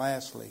thirdly and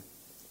lastly,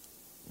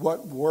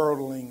 what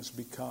worldlings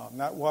become.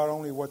 Not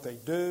only what they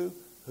do,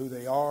 who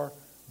they are,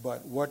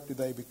 but what do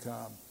they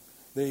become?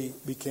 They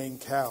became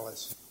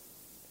callous,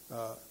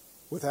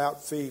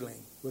 without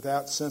feeling,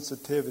 without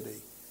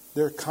sensitivity.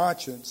 Their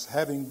conscience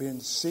having been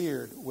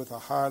seared with a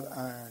hot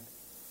iron.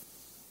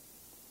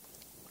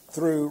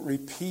 Through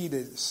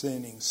repeated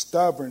sinning,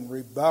 stubborn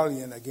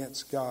rebellion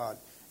against God,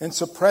 and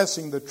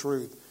suppressing the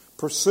truth,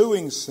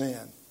 pursuing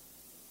sin,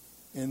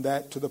 and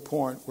that to the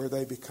point where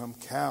they become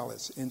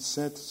callous,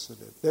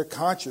 insensitive. Their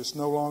conscience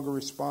no longer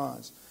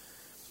responds.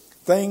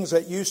 Things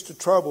that used to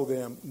trouble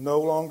them no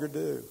longer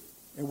do.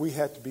 And we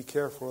have to be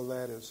careful of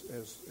that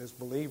as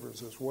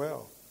believers as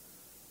well.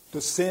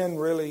 Does sin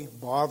really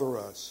bother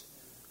us?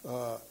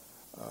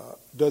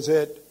 Does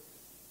it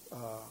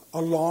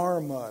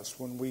alarm us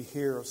when we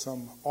hear of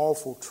some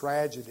awful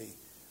tragedy?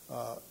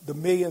 The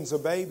millions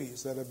of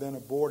babies that have been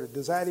aborted.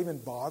 Does that even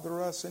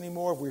bother us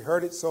anymore? If we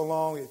heard it so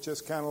long, it's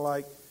just kind of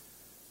like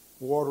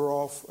water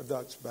off a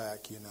duck's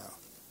back, you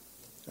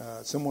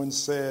know. Someone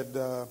said,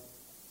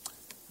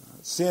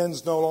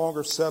 sins no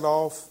longer set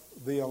off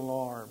the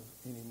alarm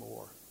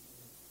anymore.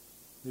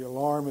 The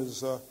alarm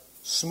is a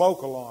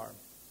smoke alarm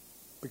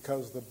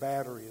because the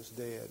battery is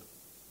dead.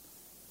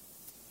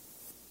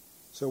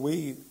 So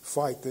we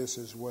fight this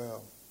as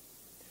well.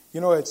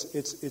 You know, it's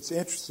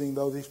interesting,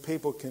 though, these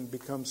people can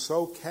become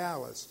so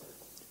callous.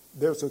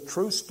 There's a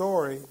true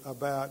story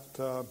about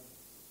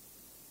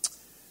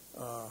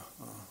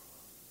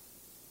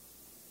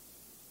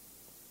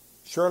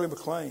Shirley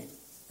MacLaine.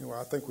 Anyway,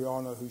 I think we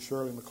all know who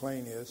Shirley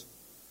MacLaine is.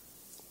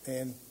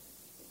 And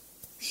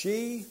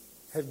she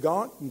had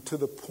gotten to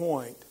the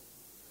point,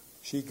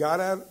 she got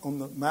out on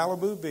the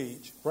Malibu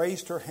beach,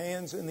 raised her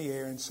hands in the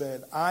air and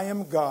said, "I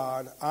am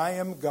God, I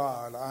am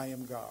God, I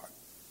am God."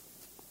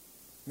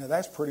 Now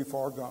that's pretty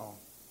far gone,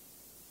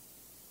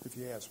 if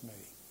you ask me.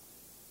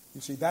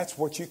 You see, that's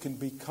what you can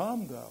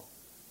become, though.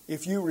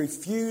 If you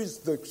refuse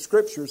the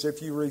Scriptures,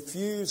 if you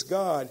refuse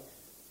God,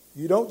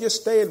 you don't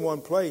just stay in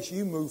one place,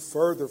 you move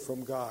further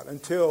from God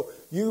until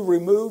you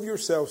remove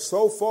yourself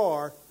so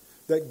far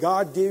that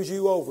God gives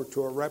you over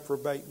to a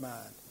reprobate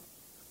mind.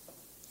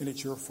 And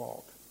it's your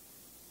fault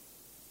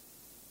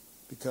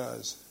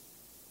because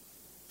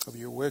of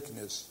your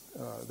wickedness.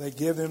 They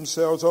give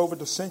themselves over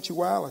to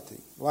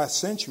sensuality,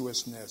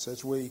 licentiousness,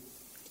 as we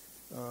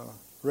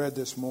read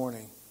this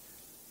morning.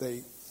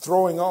 They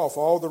throwing off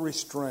all the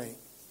restraint.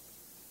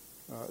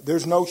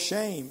 There's no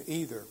shame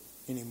either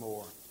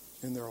anymore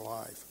in their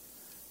life.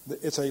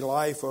 It's a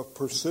life of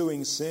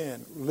pursuing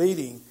sin,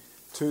 leading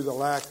to the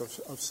lack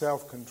of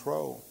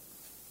self-control.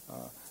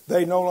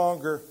 They no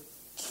longer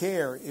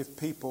care if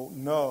people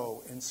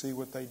know and see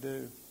what they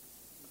do.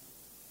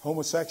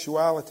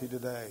 Homosexuality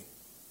today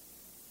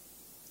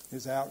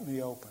is out in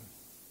the open.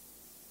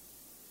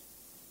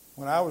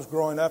 When I was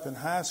growing up in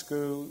high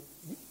school,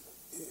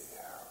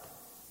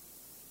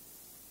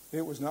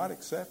 it was not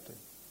accepted.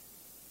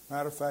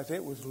 Matter of fact,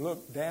 it was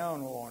looked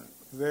down on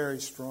very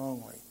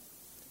strongly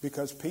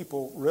because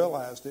people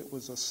realized it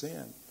was a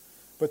sin.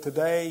 But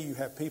today you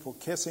have people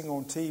kissing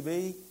on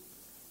TV,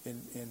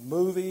 in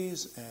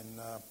movies, and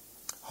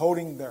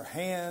holding their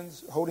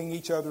hands, holding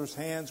each other's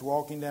hands,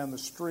 walking down the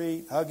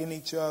street, hugging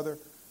each other.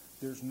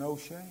 There's no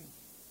shame.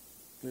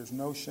 There's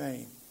no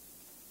shame.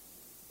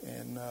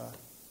 And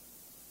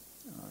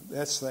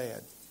that's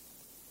sad.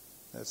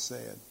 That's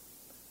sad.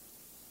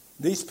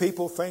 These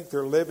people think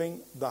they're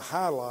living the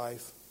high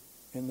life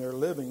and they're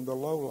living the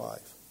low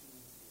life.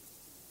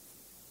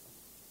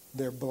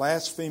 They're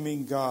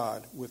blaspheming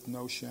God with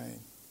no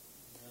shame.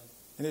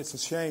 And it's a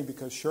shame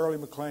because Shirley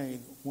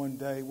MacLaine one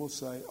day will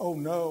say, "Oh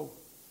no,"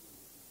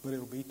 but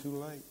it'll be too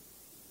late.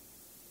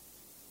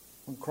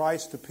 When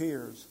Christ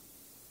appears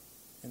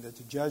and at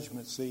the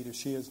judgment seat, if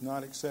she has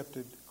not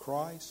accepted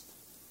Christ,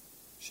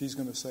 she's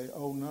going to say,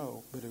 "Oh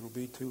no," but it'll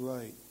be too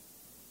late.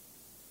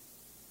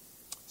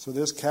 So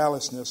this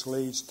callousness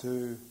leads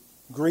to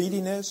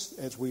Greediness,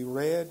 as we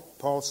read,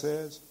 Paul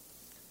says,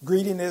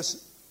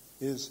 greediness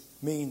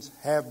means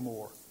have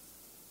more.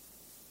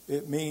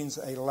 It means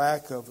a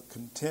lack of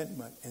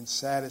contentment and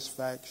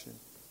satisfaction.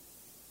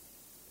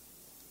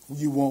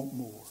 You want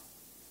more.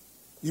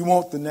 You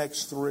want the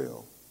next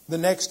thrill, the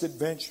next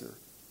adventure,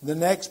 the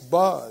next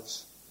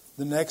buzz,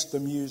 the next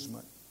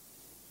amusement.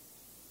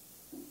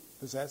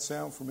 Does that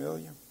sound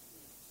familiar?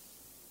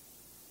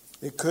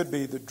 It could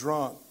be the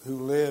drunk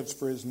who lives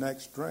for his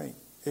next drink.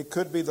 It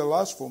could be the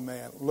lustful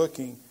man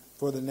looking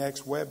for the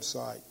next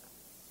website.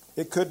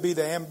 It could be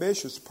the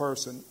ambitious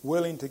person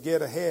willing to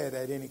get ahead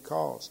at any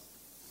cost.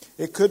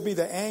 It could be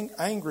the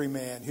angry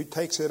man who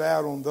takes it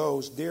out on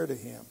those dear to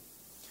him.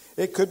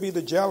 It could be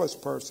the jealous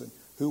person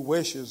who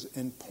wishes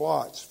and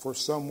plots for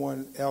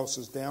someone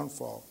else's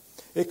downfall.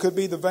 It could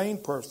be the vain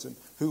person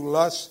who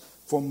lusts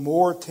for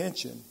more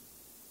attention.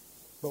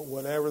 But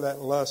whatever that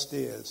lust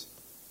is,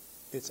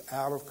 it's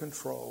out of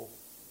control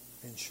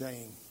and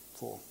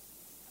shameful.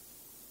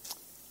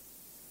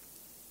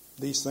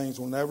 These things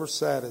will never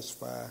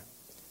satisfy,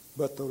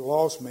 but the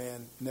lost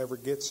man never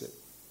gets it.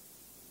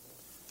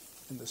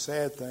 And the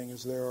sad thing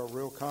is there are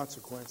real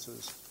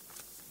consequences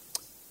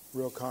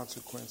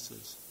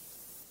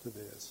to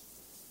this.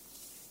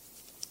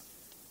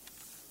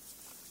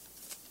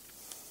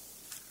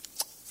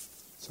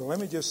 So let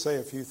me just say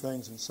a few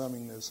things in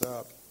summing this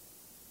up.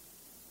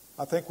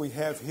 I think we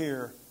have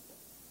here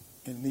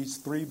in these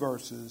 3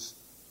 verses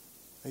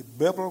a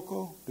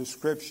biblical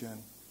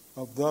description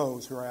of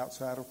those who are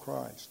outside of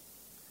Christ.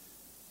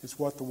 It's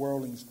what the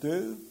worldlings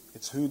do,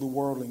 it's who the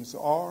worldlings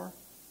are,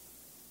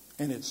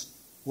 and it's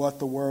what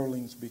the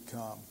worldlings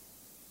become.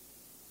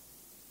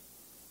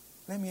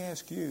 Let me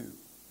ask you,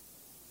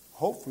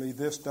 hopefully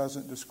this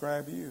doesn't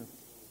describe you.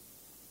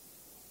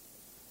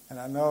 And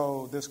I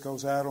know this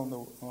goes out on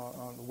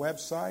the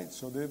website,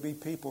 so there'll be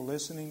people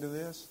listening to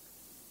this.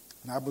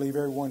 And I believe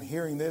everyone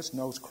hearing this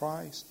knows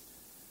Christ.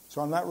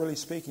 So I'm not really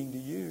speaking to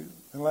you,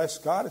 unless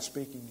God is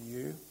speaking to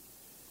you.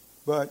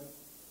 But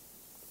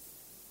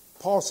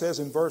Paul says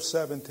in verse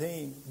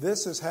 17,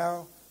 this is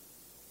how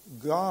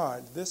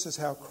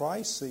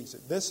Christ sees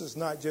it. This is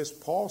not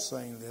just Paul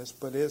saying this,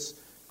 but it's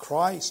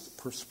Christ's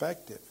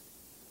perspective.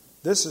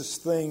 This is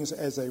things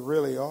as they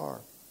really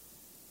are.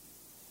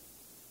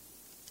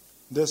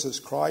 This is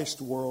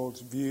Christ's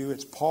world's view.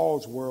 It's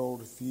Paul's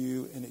world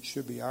view, and it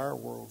should be our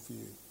world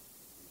view.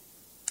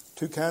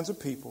 2 kinds of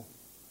people,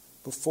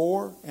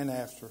 before and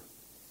after.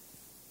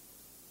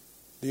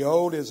 The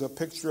old is a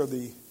picture of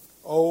the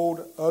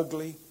old,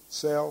 ugly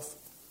self,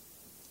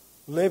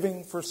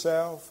 living for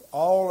self,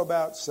 all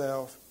about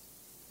self,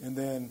 and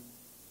then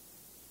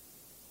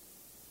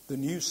the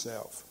new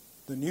self.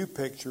 The new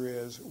picture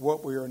is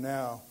what we are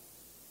now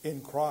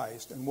in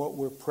Christ and what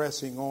we're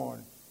pressing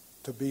on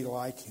to be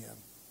like Him.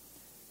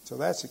 So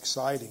that's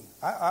exciting.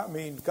 I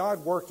mean,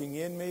 God working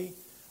in me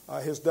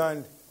has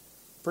done,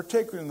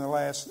 particularly in the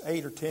last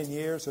 8 or 10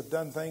 years, have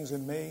done things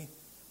in me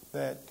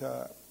that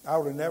I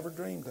would have never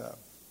dreamed of.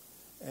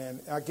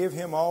 And I give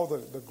Him all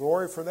the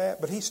glory for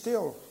that, but He's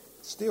still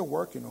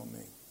working on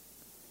me.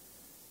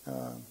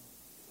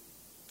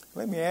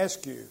 Let me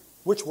ask you,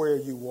 which way are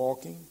you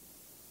walking?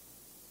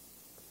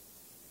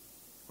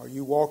 Are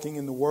you walking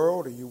in the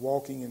world or are you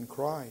walking in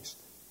Christ?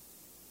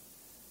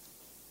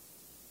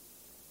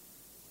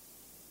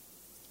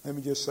 Let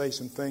me just say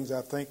some things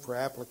I think for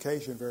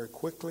application very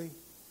quickly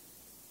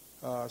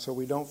so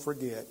we don't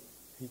forget.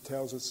 He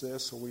tells us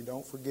this so we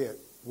don't forget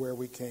where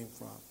we came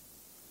from.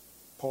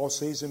 Paul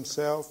sees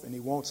himself and he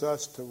wants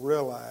us to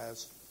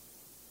realize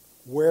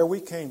where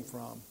we came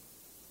from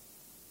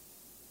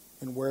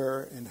and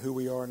where and who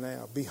we are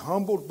now. Be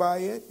humbled by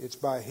it. It's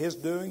by His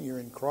doing. You're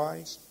in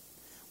Christ.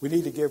 We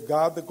need to give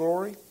God the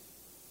glory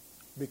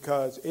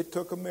because it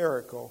took a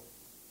miracle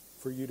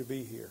for you to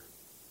be here.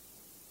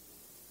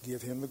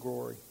 Give Him the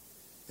glory.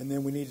 And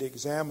then we need to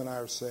examine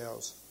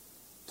ourselves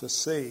to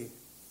see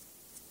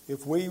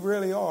if we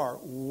really are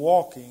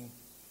walking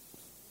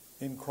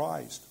in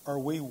Christ. Are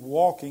we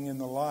walking in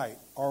the light?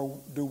 Or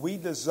do we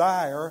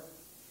desire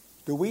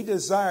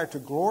to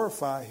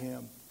glorify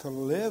Him, to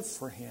live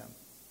for Him,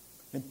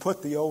 and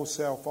put the old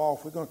self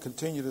off? We're going to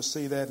continue to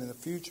see that in the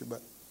future,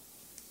 but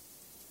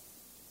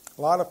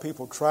a lot of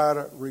people try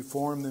to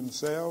reform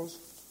themselves,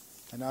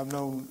 and I've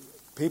known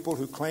people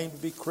who claim to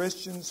be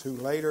Christians who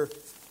later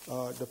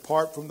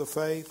depart from the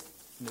faith,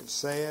 and it's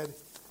sad,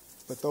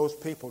 but those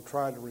people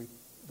try to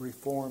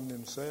reform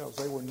themselves.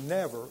 They were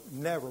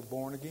never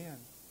born again.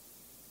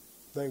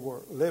 They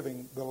were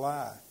living the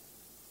lie.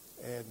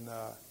 And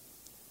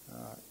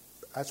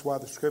that's why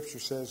the Scripture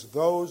says,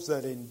 those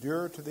that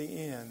endure to the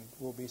end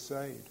will be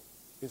saved.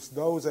 It's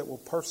those that will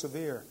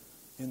persevere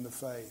in the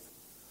faith.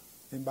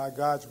 And by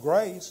God's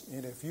grace,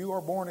 and if you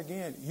are born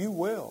again, you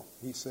will,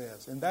 He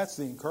says. And that's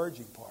the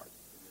encouraging part.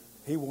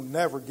 He will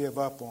never give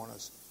up on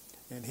us.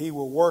 And He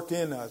will work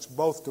in us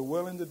both to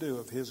will and to do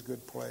of His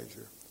good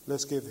pleasure.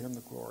 Let's give Him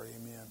the glory.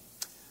 Amen.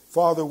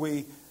 Father,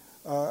 we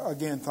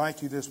again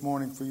thank You this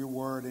morning for Your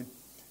word. And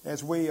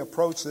as we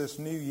approach this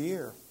new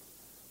year,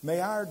 may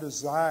our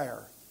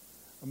desire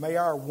May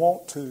our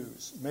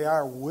want-tos, may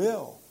our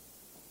will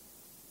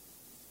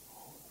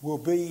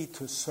be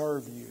to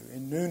serve you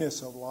in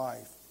newness of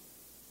life.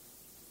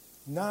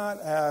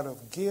 Not out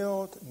of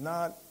guilt,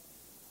 not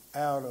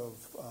out of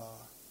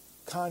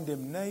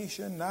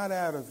condemnation, not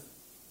out of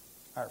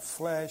our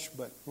flesh,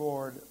 but,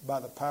 Lord, by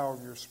the power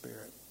of your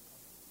Spirit.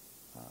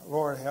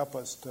 Lord, help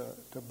us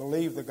to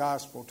believe the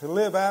gospel, to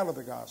live out of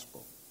the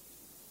gospel.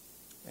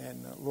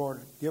 And,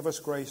 Lord, give us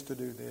grace to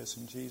do this.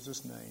 In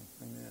Jesus' name,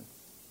 amen.